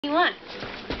you want?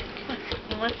 Come on.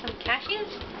 You want some cashews?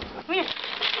 Come here.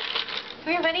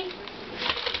 Come here, buddy.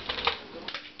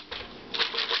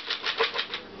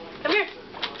 Come here.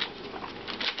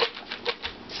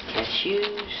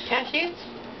 Cashews. Cashews?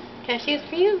 Cashews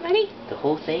for you, buddy? The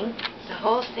whole thing? The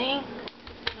whole thing?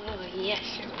 Oh, yes,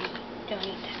 sir. Don't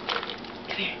eat that.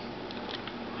 Come here.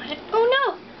 What? Oh, no!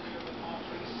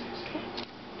 Okay.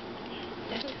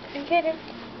 Don't get it.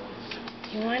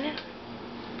 You want it?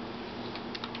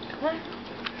 Come on.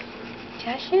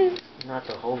 Cashews? Not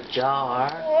the whole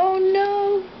jar. Oh,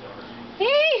 no.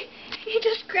 Hey! You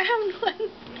just grabbed one.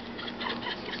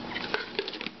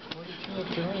 What are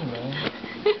you doing, man?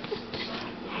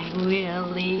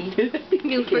 Willie.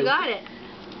 You forgot it.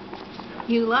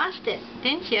 You lost it,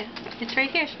 didn't you? It's right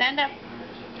here. Stand up.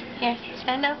 Here,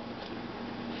 stand up.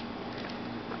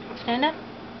 Stand up.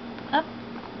 Up.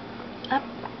 Up.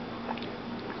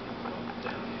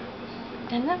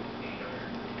 Stand up.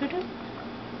 Doo-doo.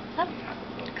 Up.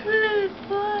 Good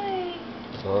boy.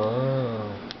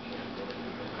 Oh.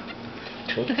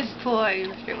 Tricks? Good boy,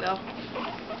 Mr. Will.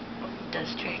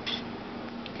 Does tricks.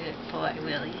 Good boy,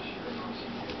 Willie.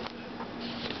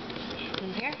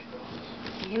 In here?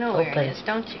 You know where it is,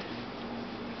 don't you?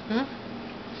 Hmm?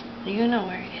 You know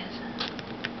where it is.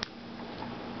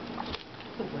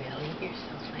 Willie, you're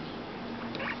so funny.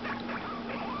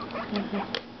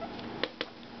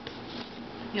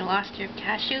 You lost your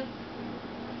cashew?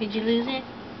 Did you lose it?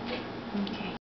 Okay.